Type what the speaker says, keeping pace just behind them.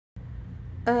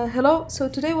Hello, so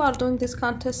today we are doing this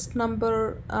contest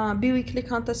number, bi-weekly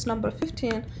contest number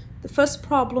 15. The first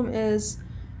problem is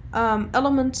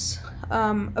elements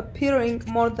appearing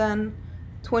more than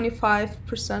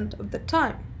 25% of the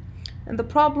time. And the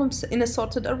problem's in a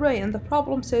sorted array, and the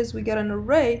problem says we get an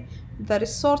array that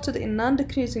is sorted in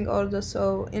non-decreasing order,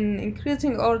 so in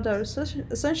increasing order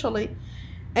essentially,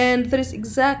 and there is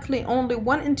exactly only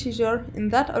one integer in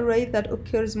that array that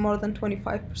occurs more than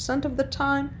 25% of the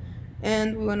time,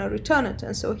 and we want to return it.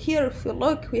 And so here, if we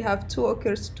look, we have 2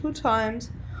 occurs 2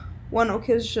 times, 1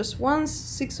 occurs just once,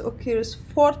 6 occurs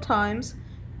 4 times,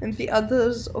 and the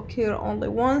others occur only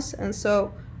once. And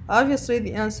so obviously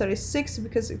the answer is 6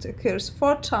 because it occurs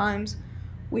 4 times.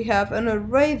 We have an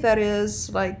array that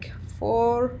is like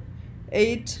 4,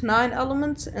 8, 9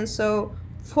 elements, and so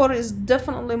 4 is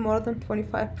definitely more than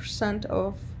 25%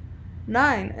 of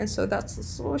 9, and so that's the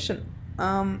solution.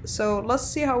 So let's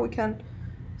see how we can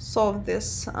solve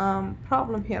this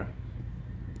problem here.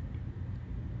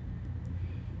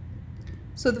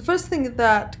 So the first thing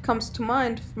that comes to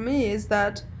mind for me is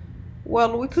that,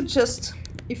 well, we could just,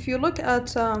 if you look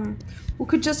at, we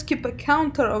could just keep a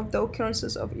counter of the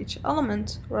occurrences of each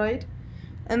element, right?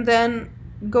 And then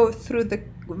go through the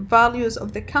values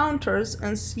of the counters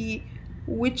and see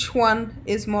which one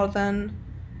is more than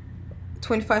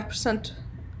 25%,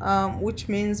 which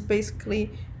means basically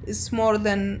is more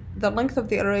than the length of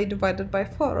the array divided by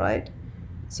 4, right?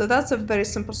 So that's a very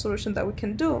simple solution that we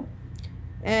can do.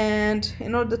 And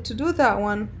in order to do that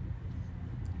one,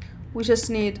 we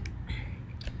just need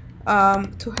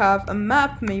to have a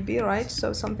map, maybe, right?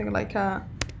 So something like a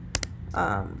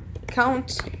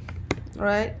count,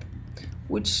 right?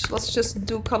 Which, let's just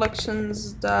do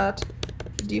collections that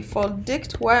default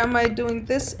dict. Why am I doing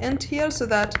this int here? So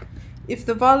that if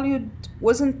the value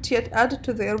wasn't yet added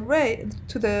to the array,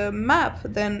 to the map,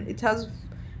 then it has,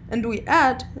 and we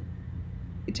add,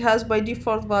 it has by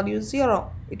default value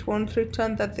 0. It won't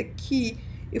return that the key,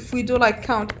 if we do like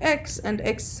count x and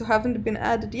x haven't been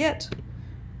added yet,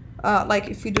 like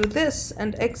if we do this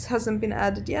and x hasn't been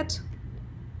added yet,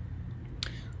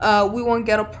 we won't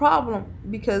get a problem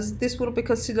because this will be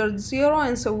considered 0,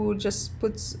 and so we will just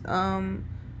put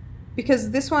because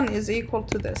this one is equal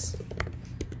to this.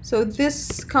 So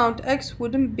this count x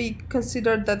wouldn't be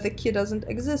considered that the key doesn't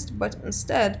exist, but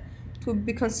instead it would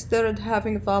be considered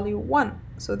having value 1.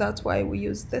 So that's why we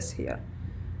use this here.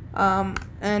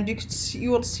 And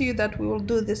you will see that we will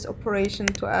do this operation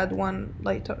to add 1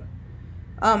 later.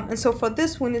 And so for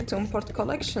this we need to import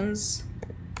collections,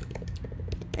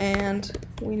 and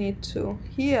we need to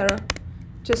here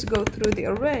just go through the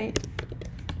array,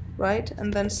 right,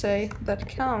 and then say that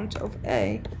count of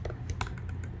A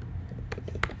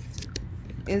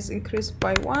is increased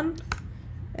by 1.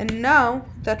 And now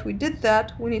that we did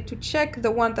that, we need to check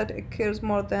the one that occurs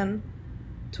more than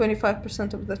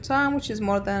 25% of the time, which is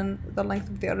more than the length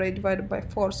of the array divided by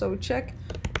 4. So we check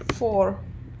for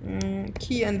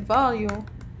key and value,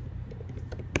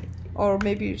 or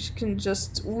maybe you can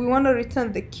just, we want to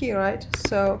return the key, right?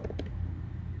 So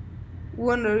we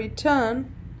want to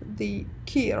return the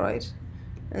key, right?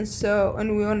 And so,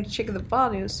 and we want to check the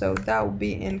value, so that would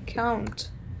be in count,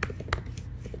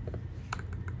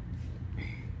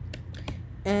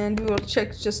 and we will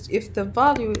check just if the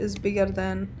value is bigger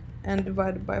than n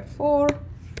divided by 4.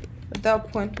 At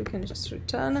that point we can just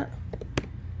return it.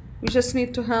 We just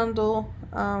need to handle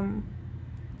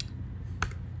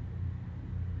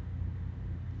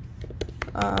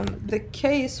the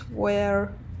case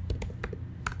where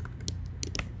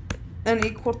n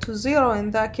equal to 0, in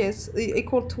that case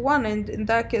equal to 1, and in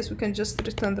that case we can just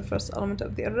return the first element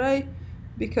of the array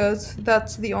because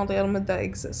that's the only element that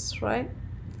exists, right?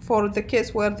 For the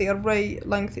case where the array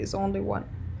length is only 1.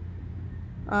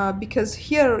 Because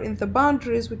here in the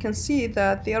boundaries we can see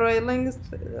that the array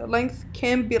length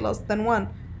can be less than 1,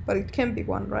 but it can be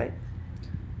 1, right?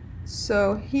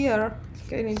 So here, I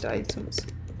think I need items.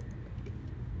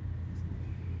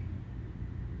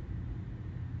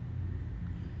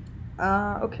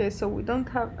 Okay, so we don't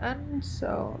have n,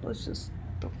 so let's just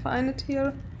define it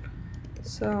here.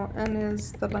 So n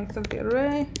is the length of the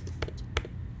array.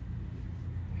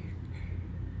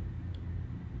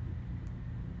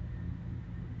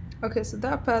 Okay, so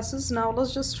that passes. Now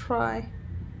let's just try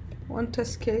one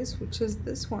test case, which is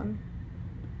this one.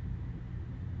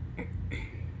 To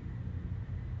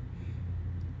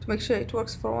make sure it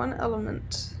works for one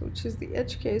element, which is the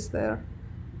edge case there.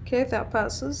 Okay, that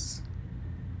passes.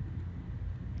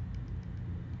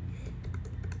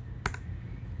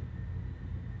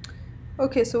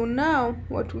 Okay, so now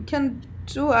what we can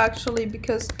do actually,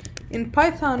 because in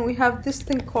Python we have this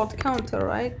thing called counter,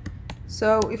 right?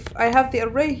 So if I have the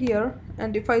array here,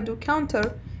 and if I do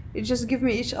counter, it just gives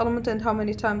me each element and how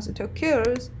many times it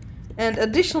occurs. And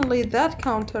additionally, that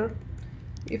counter,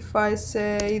 if I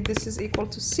say this is equal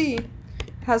to C,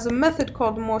 has a method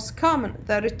called most common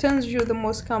that returns you the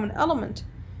most common element.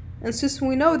 And since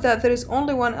we know that there is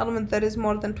only one element that is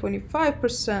more than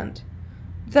 25%,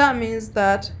 that means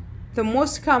that the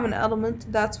most common element,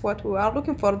 that's what we are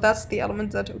looking for. That's the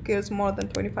element that occurs more than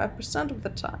 25% of the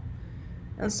time.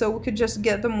 And so we could just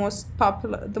get the most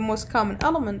common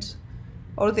element,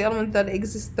 or the element that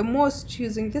exists the most,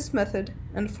 using this method.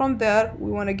 And from there,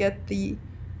 we want to get the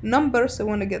number, so we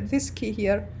want to get this key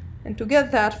here. And to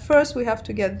get that, first we have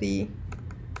to get the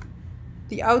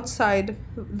outside,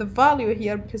 the value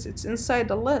here, because it's inside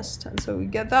the list. And so we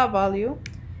get that value.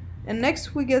 And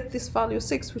next we get this value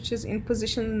 6, which is in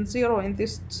position 0 in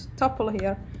this tuple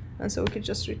here. And so we could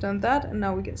just return that, and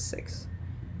now we get 6.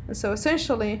 And so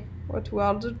essentially, what we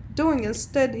are doing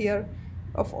instead here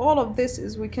of all of this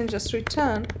is we can just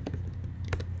return.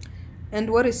 And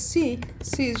what is C?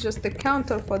 C is just the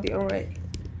counter for the array,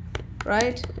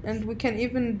 right? And we can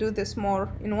even do this more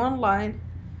in one line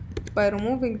by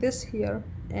removing this here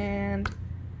and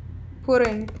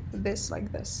putting this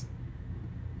like this.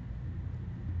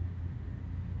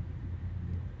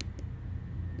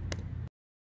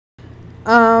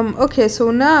 Okay,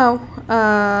 so now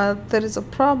there is a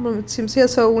problem, it seems here,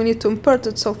 so we need to import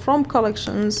it. So from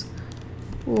collections,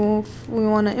 we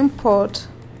want to import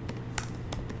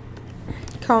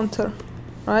counter,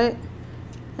 right?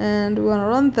 And we want to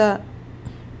run that,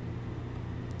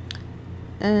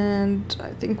 and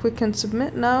I think we can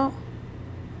submit now,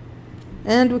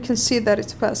 and we can see that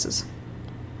it passes.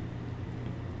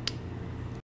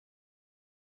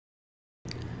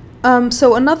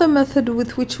 So another method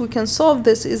with which we can solve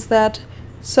this is that,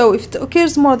 so if it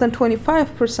occurs more than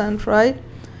 25%, right,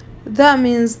 that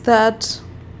means that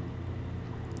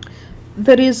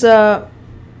there is a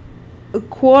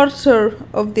quarter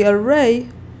of the array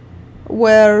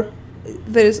where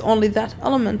there is only that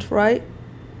element, right?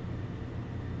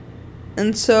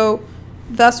 And so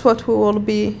that's what we will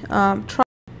be trying.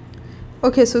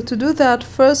 Okay, so to do that,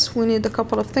 first we need a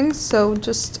couple of things. So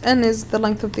just n is the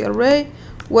length of the array.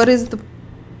 What is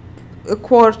a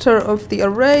quarter of the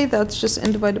array? That's just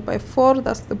n divided by 4.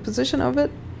 That's the position of it.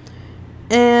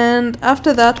 And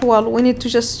after that, well, we need to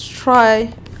just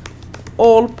try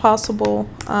all possible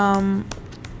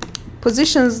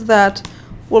positions that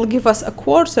will give us a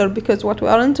quarter, because what we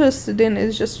are interested in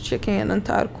is just checking an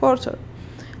entire quarter.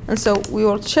 And so we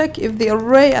will check if the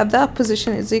array at that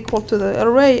position is equal to the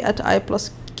array at I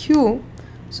plus q,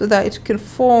 so that it can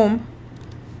form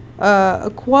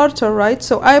a quarter, right?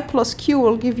 So I plus q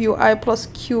will give you I plus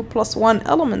q plus 1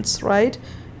 elements, right?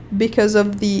 Because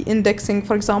of the indexing.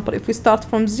 For example, if we start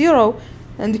from 0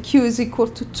 and q is equal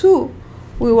to 2,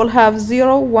 we will have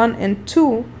 0, 1, and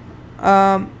 2,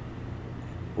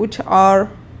 which are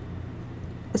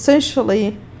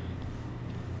essentially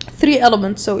 3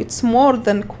 elements. So it's more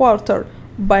than quarter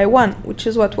by 1, which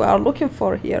is what we are looking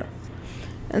for here.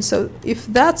 And so if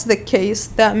that's the case,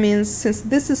 that means since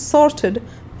this is sorted,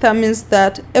 that means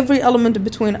that every element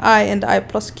between I and I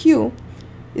plus q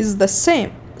is the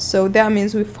same. So that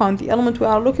means we found the element we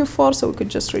are looking for, so we could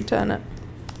just return it.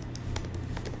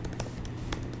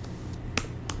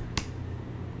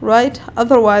 Right?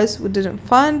 Otherwise, we didn't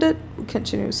find it, we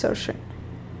continue searching.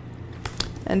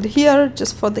 And here,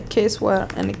 just for the case where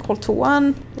n equal to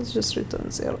 1, let's just return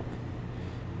 0.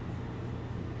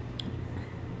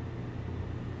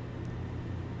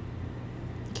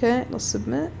 Okay, let's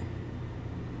submit.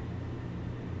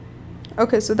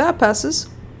 Okay, so that passes.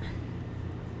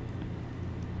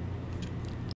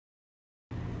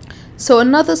 So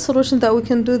another solution that we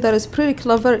can do that is pretty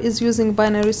clever is using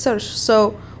binary search.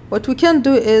 So what we can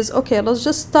do is, okay, let's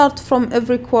just start from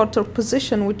every quarter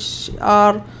position, which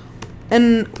are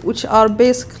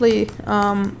basically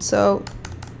so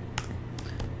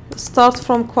start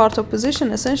from quarter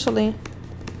position essentially,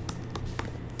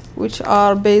 which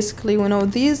are basically, we know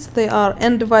these, they are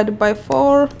n divided by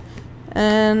 4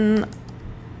 and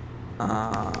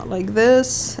like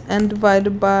this, n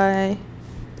divided by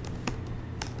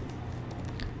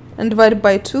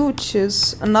 2, which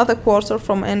is another quarter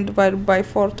from n divided by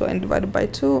 4 to n divided by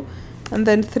 2, and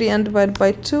then 3n divided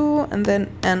by 2, and then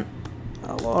n,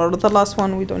 or the last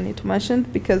one we don't need to mention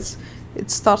because it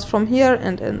starts from here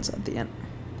and ends at the end.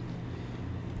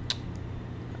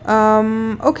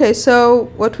 Okay, so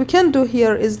what we can do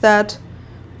here is that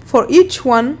for each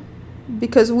one,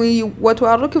 because what we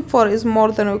are looking for is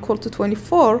more than or equal to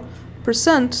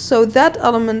 24%, so that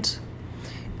element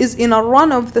is in a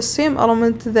run of the same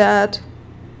element that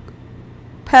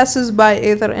passes by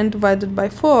either n divided by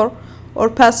 4, or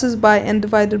passes by n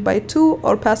divided by 2,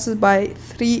 or passes by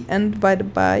 3n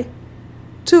divided by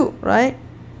 2, right?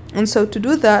 And so to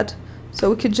do that, so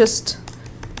we could just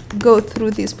go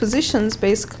through these positions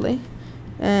basically.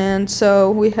 And so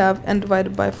we have n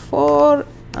divided by 4,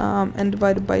 n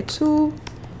divided by 2,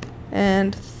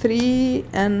 and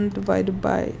 3n divided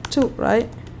by 2, right?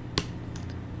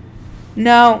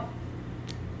 Now,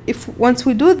 if once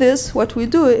we do this, what we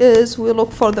do is we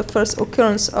look for the first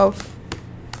occurrence of,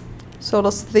 so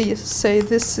let's say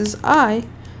this is I.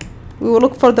 We will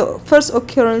look for the first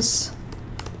occurrence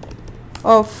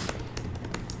of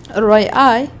array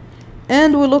I,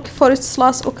 and we look for its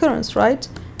last occurrence, right?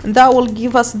 And that will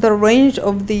give us the range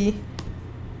of the,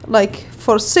 like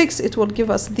for 6 it will give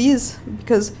us these,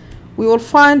 because we will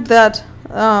find that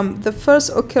the first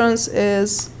occurrence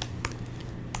is,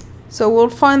 so we'll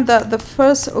find that the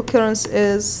first occurrence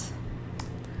is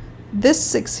this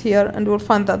 6 here, and we'll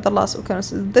find that the last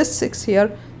occurrence is this 6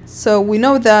 here. So we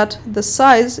know that the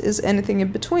size is anything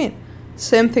in between.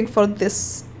 Same thing for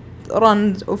this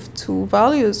run of 2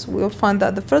 values. We'll find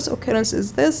that the first occurrence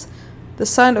is this, the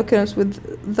signed occurrence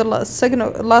with the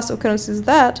last occurrence is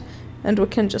that, and we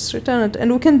can just return it.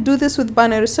 And we can do this with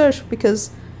binary search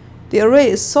because the array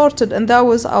is sorted, and that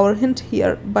was our hint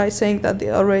here by saying that the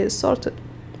array is sorted.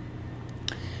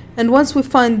 And once we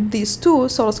find these two,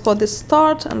 so let's call this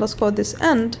start and let's call this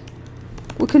end,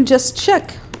 we can just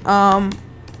check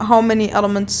how many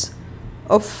elements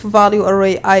of value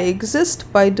array I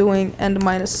exist by doing end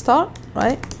minus start,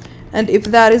 right? And if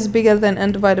that is bigger than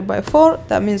n divided by 4,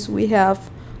 that means we have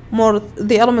more,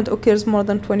 the element occurs more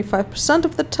than 25%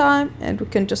 of the time, and we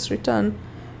can just return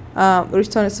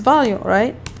its value,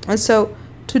 right? And so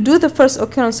to do the first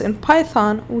occurrence in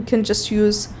Python, we can just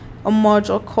use a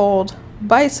module called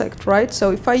bisect, right?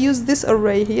 So if I use this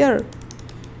array here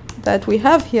that we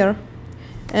have here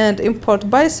and import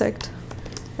bisect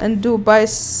and do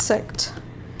bisect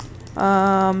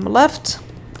left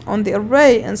on the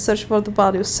array and search for the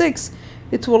value 6,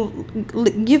 it will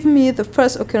give me the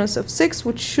first occurrence of 6,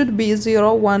 which should be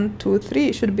 0, 1, 2, 3.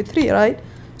 It should be 3, right?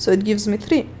 So it gives me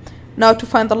 3. Now to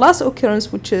find the last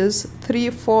occurrence, which is 3,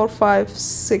 4, 5,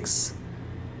 6.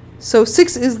 So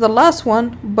 6 is the last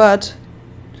one, but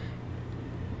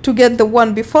to get the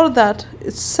one before that,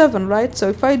 it's 7, right? So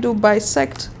if I do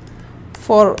bisect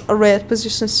for array at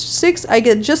position 6, I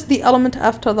get just the element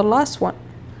after the last one.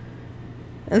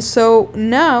 And so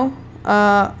now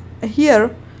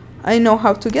here I know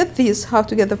how to get these, how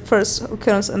to get the first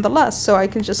occurrence and the last. So I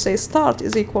can just say start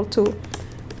is equal to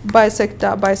bisect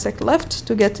left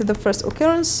to get to the first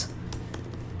occurrence,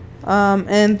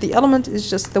 and the element is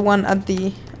just the one at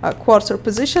the quarter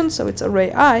position, so it's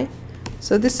array I.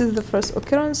 So this is the first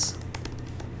occurrence,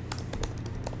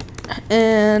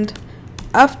 and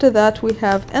after that we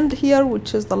have end here,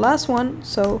 which is the last one.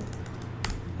 So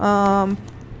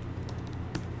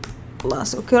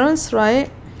last occurrence,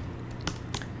 right?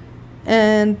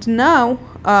 And now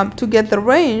to get the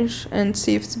range and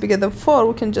see if it's bigger than 4,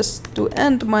 we can just do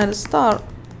end minus start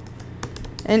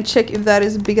and check if that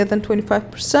is bigger than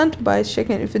 25% by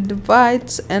checking if it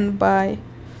divides n by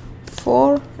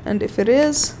 4, and if it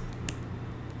is,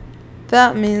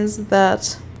 that means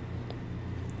that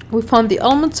we found the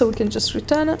element, so we can just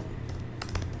return it.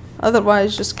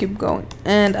 Otherwise, just keep going.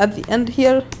 And at the end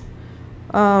here,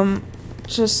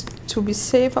 just to be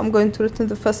safe, I'm going to return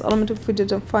the first element if we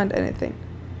didn't find anything.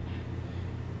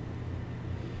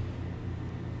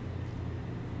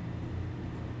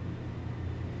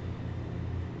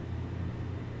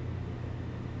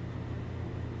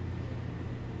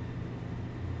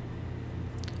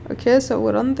 Okay, so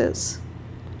we run this.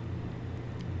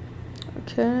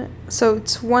 Okay, so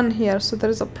it's 1 here, so there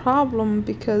is a problem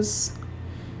because,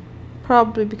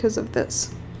 probably because of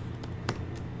this.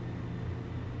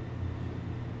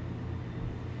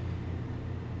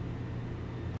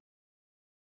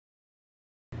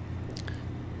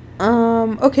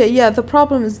 Okay, yeah, the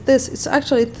problem is this. It's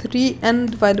actually 3n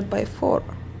divided by 4.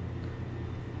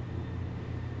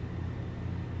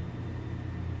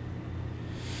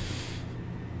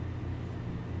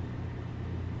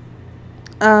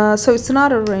 So it's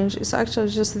not a range, it's actually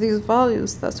just these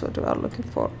values. That's what we are looking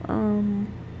for.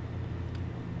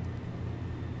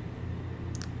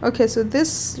 Okay, so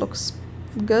this looks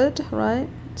good, right?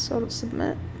 So let's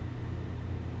submit.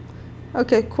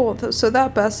 Okay, cool. So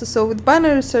that passes. So with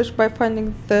binary search, by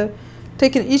finding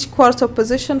taking each quarter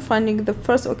position, finding the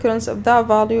first occurrence of that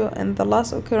value and the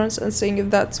last occurrence, and seeing if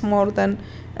that's more than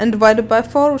n divided by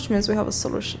 4, which means we have a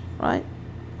solution, right?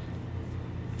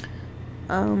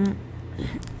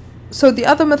 So the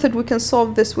other method we can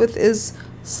solve this with is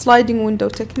sliding window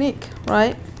technique,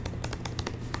 right?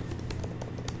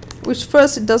 Which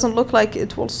first it doesn't look like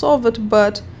it will solve it,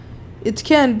 but it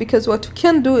can, because what we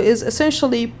can do is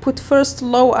essentially put first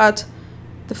low at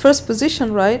the first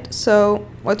position, right? So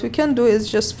what we can do is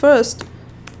just first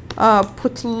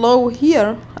put low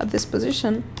here at this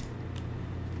position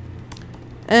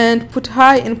and put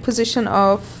high in position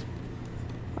of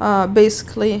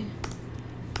basically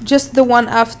just the one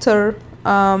after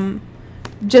the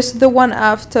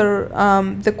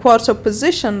quarter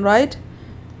position, right?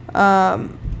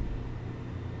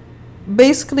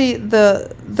 Basically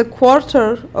the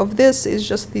quarter of this is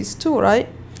just these two, right?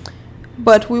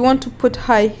 But we want to put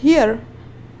high here.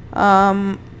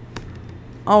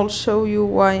 I'll show you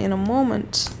why in a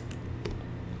moment.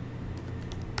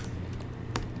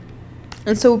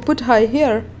 And so we put high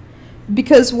here,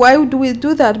 because why do we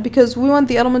do that? Because we want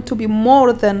the element to be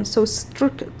more than, so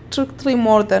strictly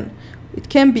more than. It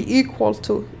can be equal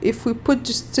to. If we put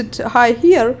just it high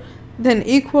here, then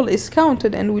equal is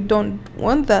counted, and we don't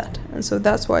want that, and so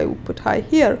that's why we put high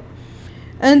here.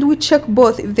 And we check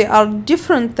both. If they are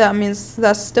different, that means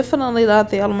that's definitely not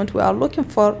the element we are looking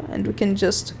for, and we can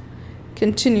just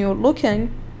continue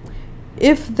looking.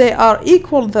 If they are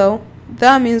equal though,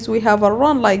 that means we have a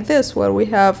run like this, where we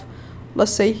have,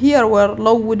 let's say here, where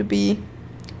low would be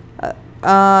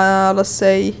let's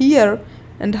say here,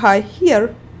 and high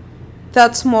here.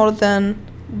 That's more than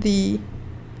the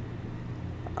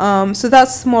so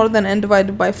that's more than n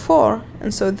divided by 4,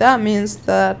 and so that means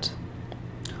that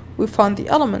we found the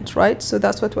element, right? So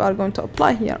that's what we are going to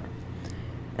apply here.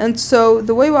 And so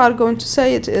the way we are going to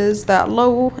say it is that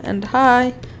low and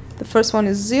high, the first one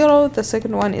is 0, the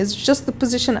second one is just the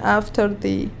position after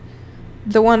the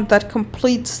one that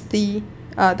completes the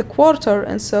quarter,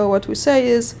 and so what we say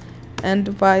is n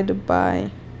divided by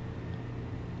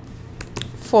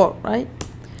 4, right?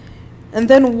 And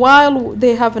then while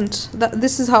they haven't,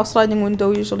 this is how sliding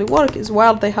window usually work, is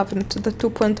while they haven't, the two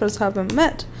pointers haven't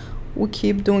met, we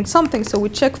keep doing something. So we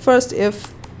check first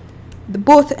if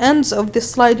both ends of the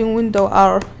sliding window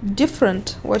are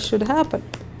different, what should happen?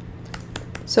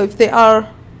 So if they are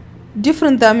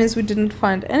different, that means we didn't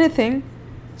find anything,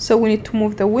 so we need to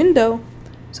move the window.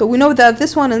 So we know that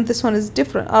this one and this one is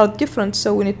different,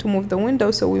 so we need to move the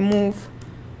window, so we move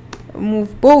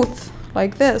both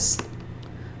like this,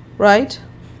 right?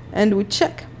 And we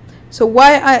check. So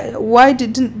why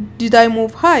did I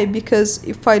move high? Because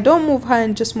if I don't move high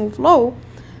and just move low,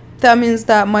 that means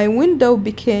that my window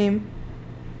became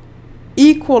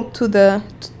equal to the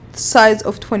size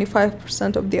of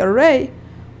 25% of the array,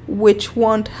 which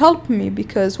won't help me,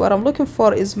 because what I'm looking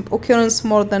for is occurrence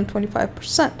more than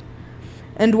 25%.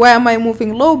 And why am I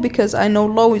moving low? Because I know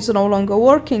low is no longer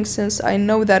working, since I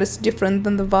know that it's different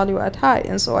than the value at high,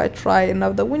 and so I try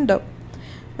another window.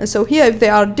 And so here, if they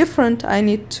are different, I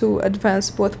need to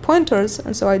advance both pointers,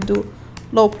 and so I do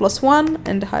low plus 1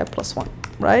 and high plus 1,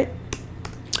 right?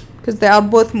 Because they are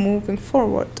both moving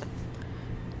forward.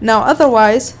 Now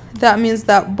otherwise, that means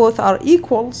that both are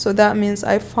equal, so that means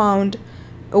I found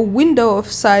a window of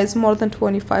size more than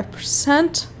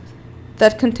 25%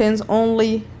 that contains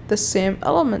only the same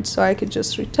element, so I could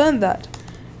just return that.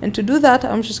 And to do that,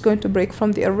 I'm just going to break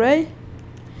from the array,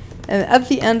 and at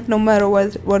the end, no matter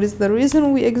what is the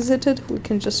reason we exited, we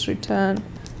can just return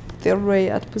the array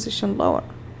at position lower,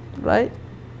 right?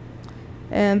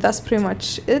 And that's pretty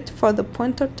much it for the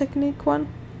pointer technique one.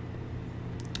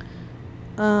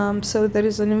 So there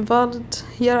is an invalid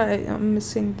here. I am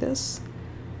missing this.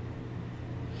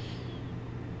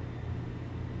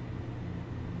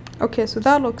 Okay, so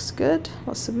that looks good.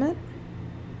 I'll submit.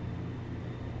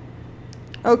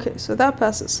 Okay, so that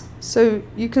passes. So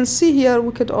you can see here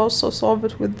we could also solve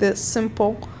it with this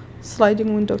simple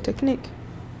sliding window technique.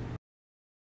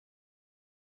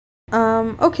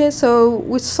 Okay, so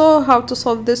we saw how to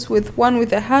solve this with one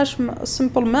with a hash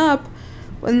simple map,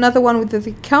 another one with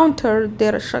the counter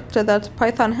data structure that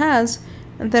Python has,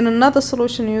 and then another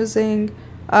solution using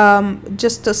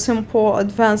just a simple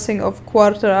advancing of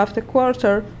quarter after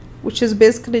quarter, which is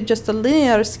basically just a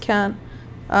linear scan,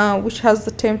 which has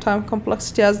the same time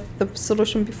complexity as the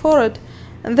solution before it.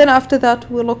 And then after that,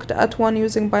 we looked at one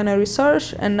using binary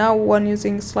search, and now one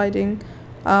using sliding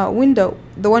window.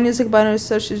 The one using binary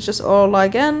search is just O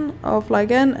log n of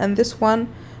log n, and this one,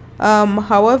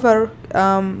 however,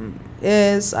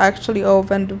 is actually O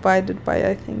of n divided by,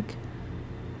 I think,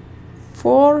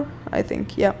 4, I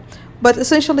think, yeah. But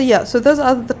essentially, yeah, so those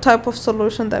are the type of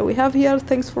solution that we have here.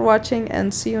 Thanks for watching,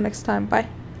 and see you next time. Bye.